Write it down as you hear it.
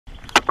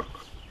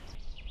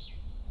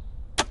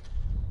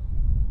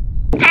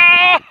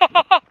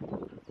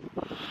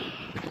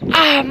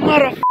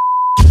Mother.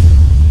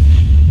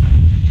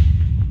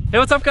 Hey,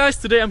 what's up guys?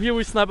 Today I'm here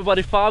with Sniper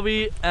Buddy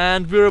Fabi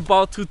and we're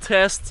about to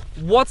test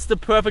what's the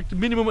perfect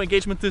minimum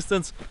engagement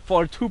distance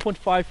for a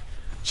 2.5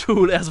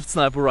 joule airsoft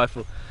sniper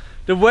rifle.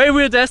 The way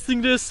we're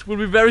testing this will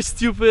be very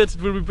stupid.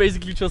 It will be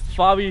basically just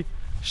Fabi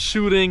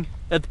shooting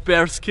at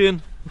bare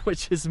skin,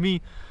 which is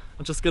me.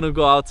 I'm just gonna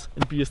go out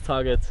and be his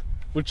target.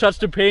 We'll judge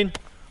the pain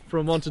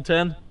from 1 to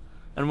 10,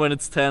 and when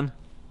it's 10,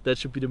 that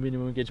should be the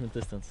minimum engagement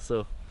distance.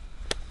 So,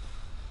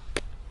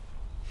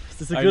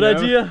 is this a good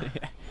idea?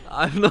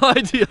 I have no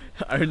idea.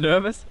 Are you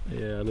nervous?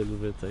 Yeah, a little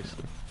bit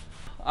actually.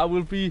 I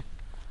will be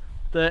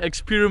the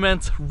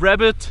experiment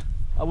rabbit.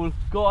 I will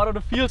go out of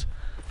the field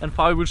and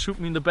Fabi will shoot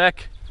me in the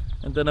back,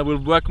 and then I will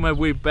work my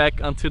way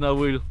back until I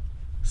will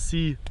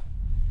see,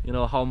 you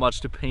know, how much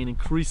the pain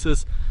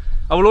increases.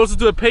 I will also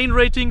do a pain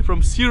rating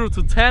from 0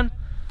 to 10.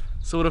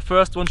 So the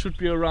first one should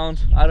be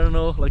around, I don't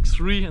know, like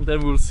 3, and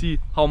then we'll see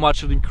how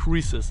much it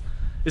increases.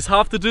 Is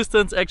half the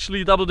distance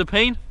actually double the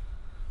pain?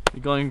 We're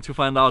going to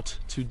find out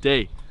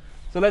today.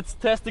 So let's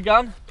test the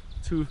gun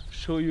to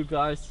show you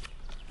guys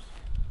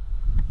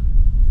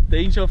the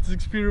danger of this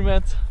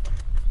experiment.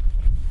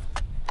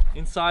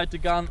 Inside the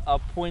gun are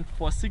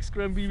 0.46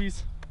 gram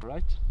BBs,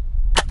 right?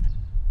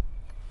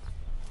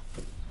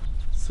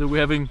 So we're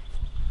having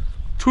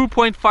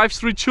 2.53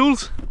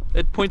 joules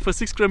at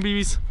 0.46 gram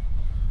BBs.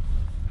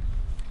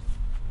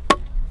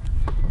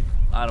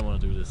 I don't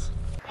want to do this.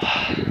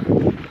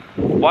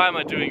 Why am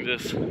I doing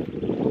this?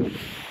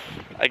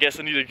 I guess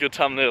I need a good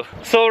thumbnail.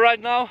 So right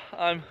now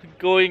I'm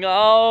going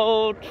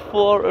out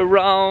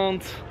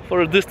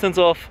for a distance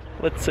of,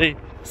 let's say,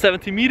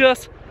 70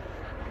 meters.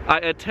 I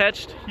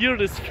attached here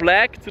this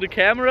flag to the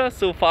camera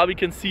so Fabi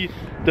can see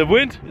the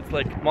wind. It's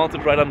like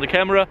mounted right on the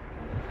camera.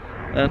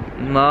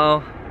 And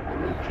now,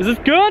 is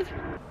it good?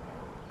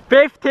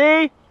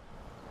 50!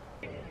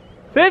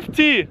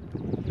 50!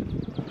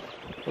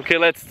 Okay,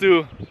 let's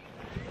do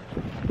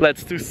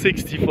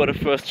 60 for the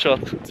first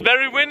shot. It's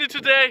very windy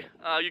today.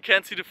 You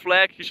can't see the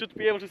flag. You should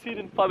be able to see it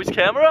in Fabi's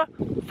camera,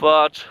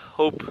 but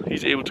hope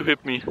he's able to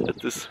hit me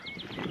at this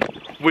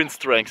wind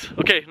strength.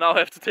 Okay, now I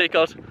have to take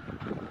out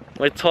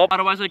my top,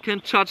 otherwise I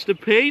can't judge the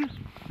pain.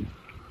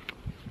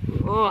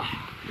 Oh.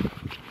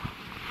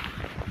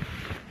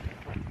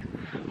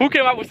 Who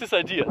came up with this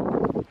idea?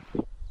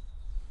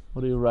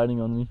 What are you writing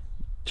on me?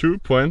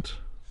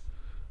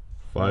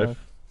 2.5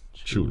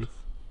 joule.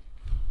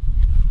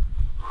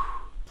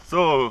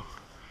 So,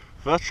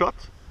 first shot,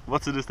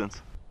 what's the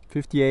distance?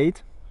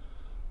 58.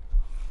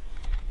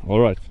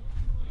 Alright.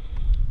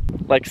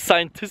 Like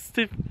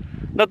scientific,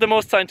 not the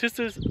most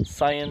scientific,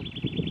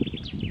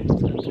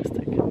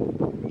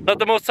 not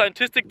the most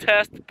scientific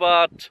test,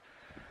 but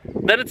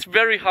then it's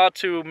very hard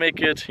to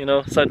make it, you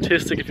know,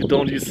 scientific if you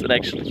don't use an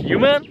actual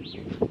human.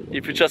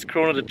 If you just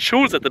chrono the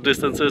joules at the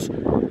distances,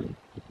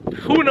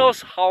 who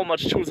knows how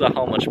much joules are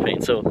how much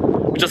pain. So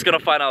we're just gonna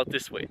find out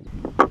this way.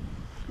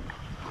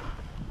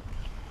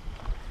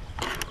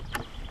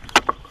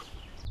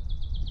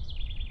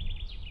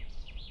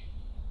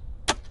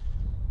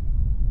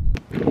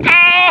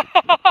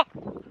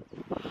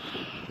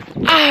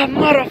 Ah,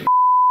 mother.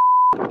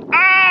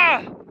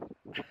 Ah!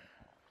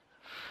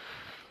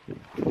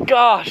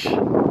 Gosh!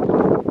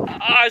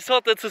 I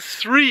thought that's a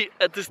 3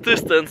 at this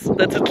distance.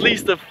 That's at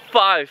least a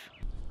 5.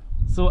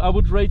 So I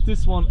would rate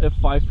this one a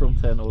 5 from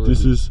 10 already.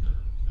 This is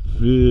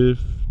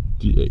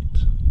 58.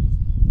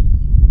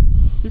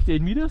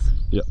 58 meters?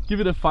 Yeah. Give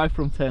it a 5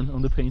 from 10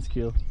 on the pain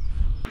scale.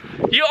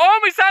 You owe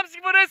me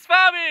something for this,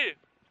 Fabi!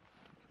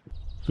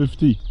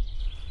 50.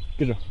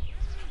 Good job.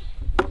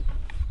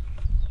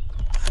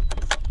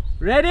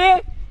 Ready?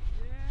 Yeah.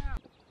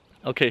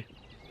 Okay,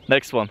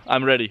 next one.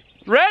 I'm ready.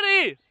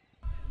 Ready!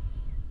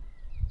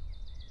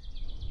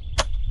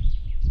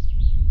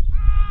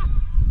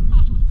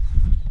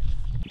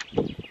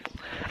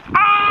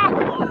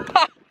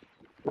 Ah!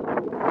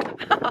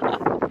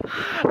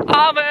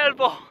 Ah, my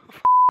elbow!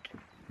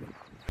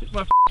 Hit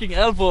my fucking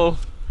elbow.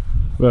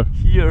 Where?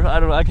 Here, I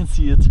don't know, I can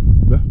see it.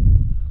 Where?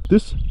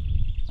 This?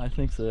 I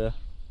think so, yeah.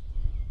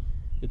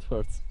 It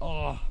hurts.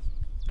 Oh,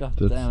 god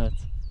That's damn it.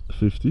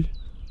 50.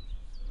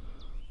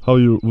 How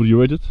would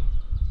you rate it?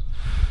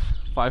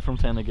 5 from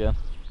 10 again.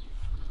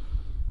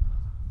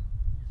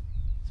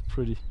 It's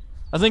pretty.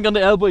 I think on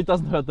the elbow it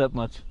doesn't hurt that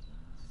much.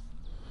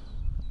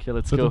 Okay,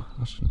 let's go.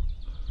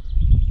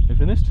 You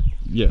finished?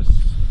 Yes.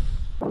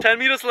 10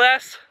 meters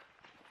less.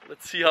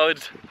 Let's see how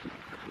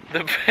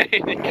the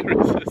pain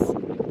increases.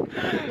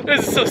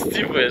 This is so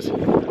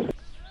stupid.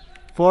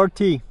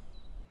 40.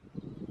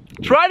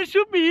 Try to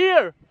shoot me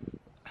here.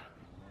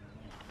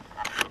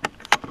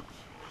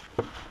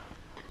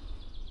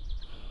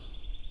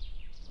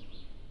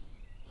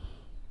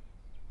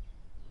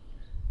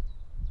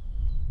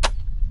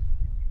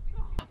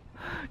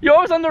 You're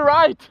always on the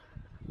right.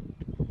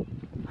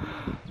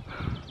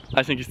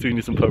 I think he's doing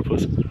this on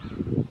purpose.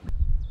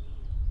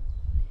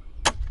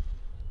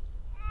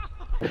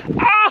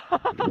 Ah!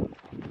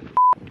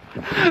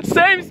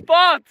 Same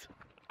spot!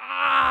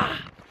 Ah!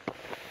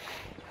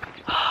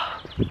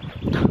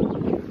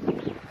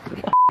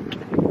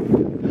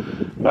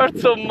 Hurt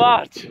so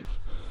much.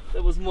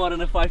 That was more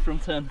than a 5 from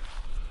 10.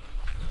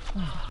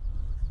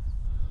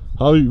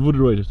 How would you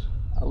rate it?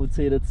 I would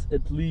say that's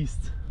at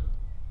least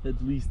a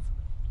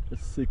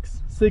 6.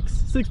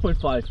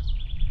 6.5.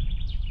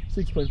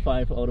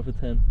 6.5 out of a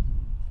 10.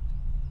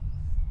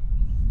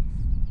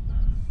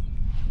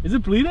 Is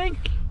it bleeding?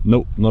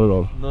 No, not at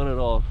all. Not at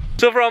all.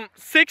 So from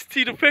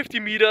 60 to 50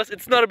 meters,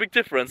 it's not a big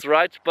difference,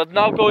 right? But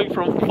now going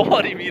from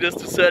 40 meters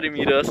to 30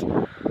 meters,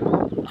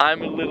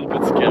 I'm a little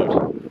bit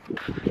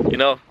scared. You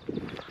know,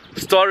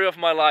 story of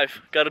my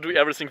life. Gotta do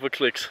everything for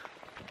clicks.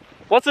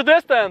 What's the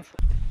distance?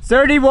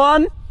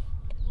 31.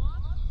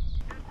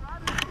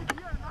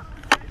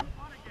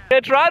 Okay,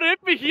 try to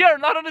hit me here,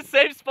 not on the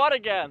same spot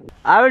again.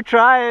 I will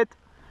try it.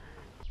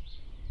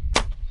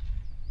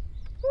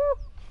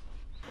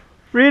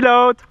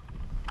 Reload.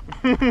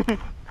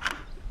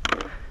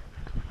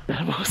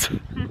 That was...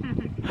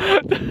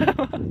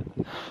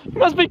 You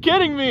must be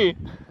kidding me.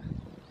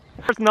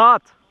 It's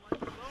not.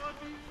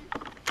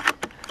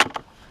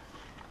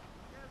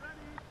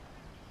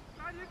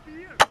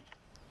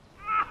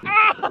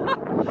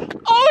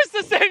 Oh, it's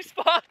the same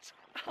spot.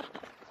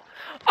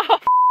 Oh,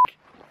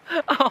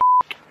 oh.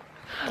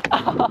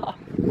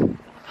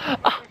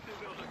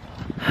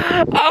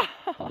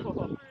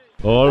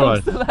 All That right.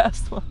 was the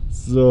last one.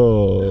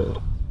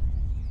 So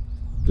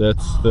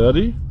that's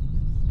 30.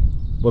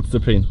 What's the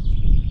pain?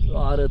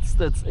 Oh, that's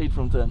 8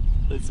 from 10.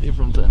 That's 8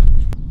 from 10.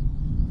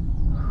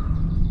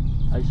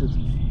 I should.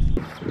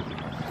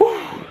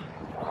 Whew.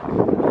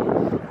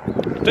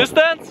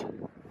 Distance?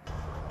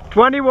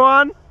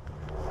 21.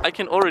 I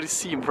can already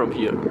see him from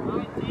here.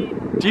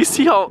 19. Do you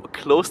see how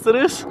close that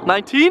is?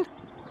 19?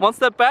 One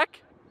step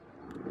back?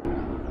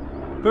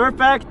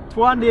 Perfect.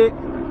 20.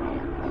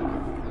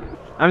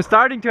 I'm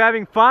starting to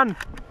having fun.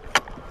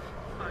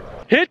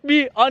 Hit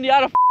me on the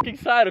other f***ing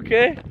side,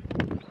 okay?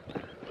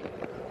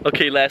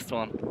 Okay, last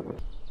one.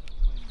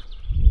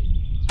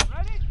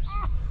 Ready?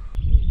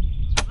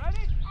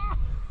 Ready?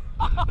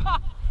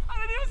 I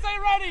didn't even say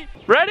ready!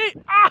 Ready?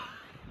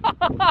 I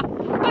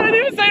didn't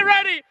even say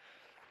ready!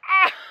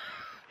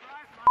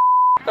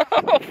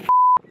 Oh, f***.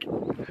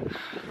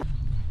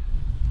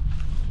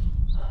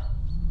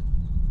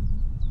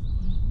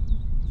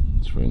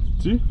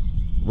 20.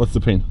 What's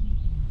the pain?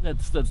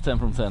 That's 10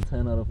 from 10.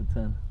 10 out of a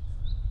 10.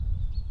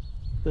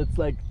 That's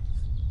like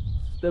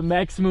the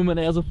maximum an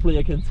airsoft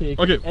player can take.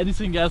 Okay.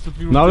 Anything else would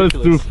be Now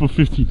ridiculous. let's do it for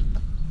 15.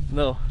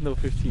 No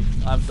 15.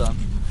 I'm done.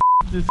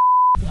 This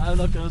I'm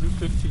not gonna do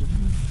 15.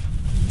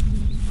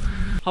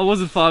 How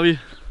was it, Fabi?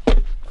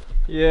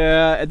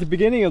 Yeah, at the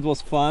beginning it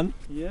was fun.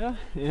 Yeah?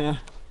 Yeah.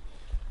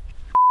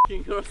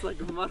 F***ing hurts like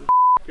a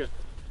motherfucker.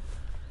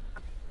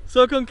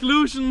 So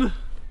conclusion,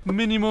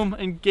 minimum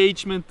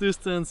engagement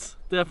distance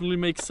definitely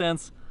makes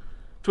sense.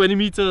 20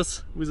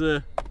 meters with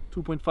a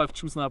 2.5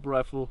 true sniper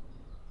rifle.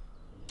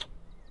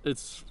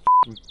 It's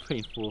f***ing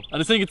painful.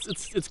 And I think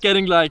it's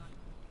getting like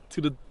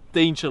to the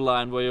danger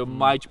line where you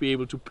might be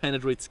able to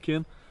penetrate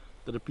skin,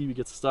 that a BB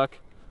gets stuck.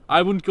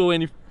 I wouldn't go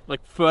any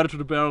like further to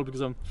the barrel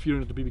because I'm fearing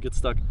that the BB gets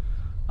stuck.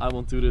 I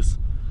won't do this.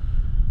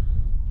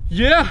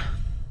 Yeah!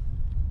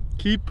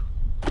 Keep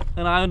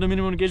an eye on the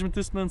minimum engagement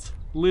distance,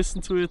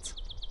 listen to it,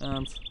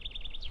 and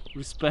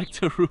respect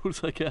the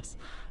rules, I guess.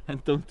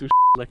 And don't do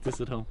like this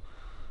at home.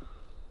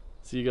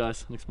 See you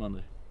guys next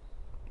Monday.